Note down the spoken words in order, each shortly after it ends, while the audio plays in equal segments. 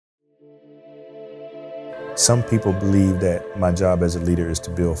Some people believe that my job as a leader is to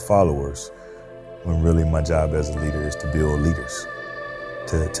build followers, when really my job as a leader is to build leaders,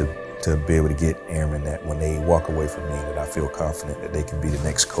 to be able to get airmen that when they walk away from me, that I feel confident that they can be the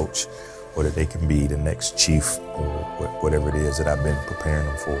next coach, or that they can be the next chief, or whatever it is that I've been preparing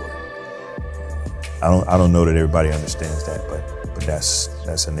them for. I don't know that everybody understands that, but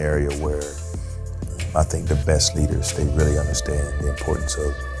that's an area where I think the best leaders, they really understand the importance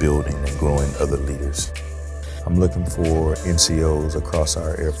of building and growing other leaders. I'm looking for NCOs across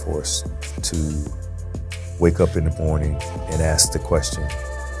our Air Force to wake up in the morning and ask the question,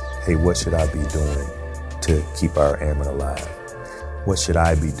 hey, what should I be doing to keep our airmen alive? What should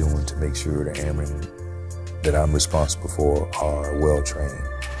I be doing to make sure the airmen that I'm responsible for are well trained?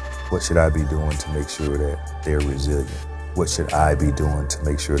 What should I be doing to make sure that they're resilient? What should I be doing to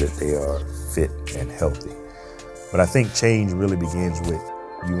make sure that they are fit and healthy? But I think change really begins with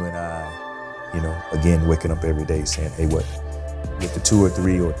you and I, again, waking up every day saying, hey, with the 2 or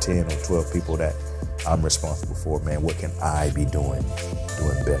 3 or 10 or 12 people that I'm responsible for, man, what can I be doing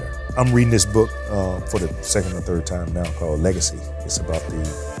better? I'm reading this book for the second or third time now called Legacy. It's about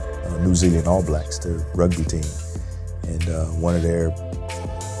the New Zealand All Blacks, the rugby team. And one of their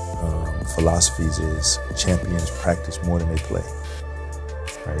philosophies is champions practice more than they play,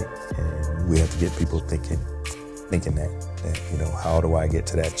 right? And we have to get people thinking that, how do I get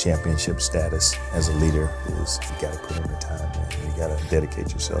to that championship status as a leader is you got to put in the time, man. You got to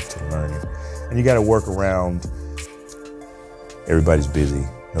dedicate yourself to learning, and you got to work around. Everybody's busy.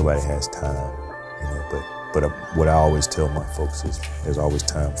 Nobody has time, but what I always tell my folks is there's always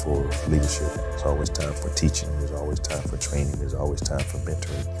time for leadership. There's always time for teaching. There's always time for training. There's always time for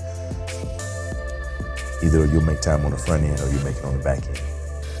mentoring. Either you'll make time on the front end or you make it on the back end,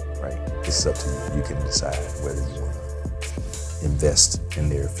 right? It's up to you. You can decide whether you want to invest in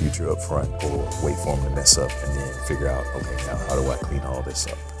their future up front or wait for them to mess up and then figure out, okay, now how do I clean all this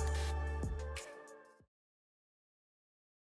up?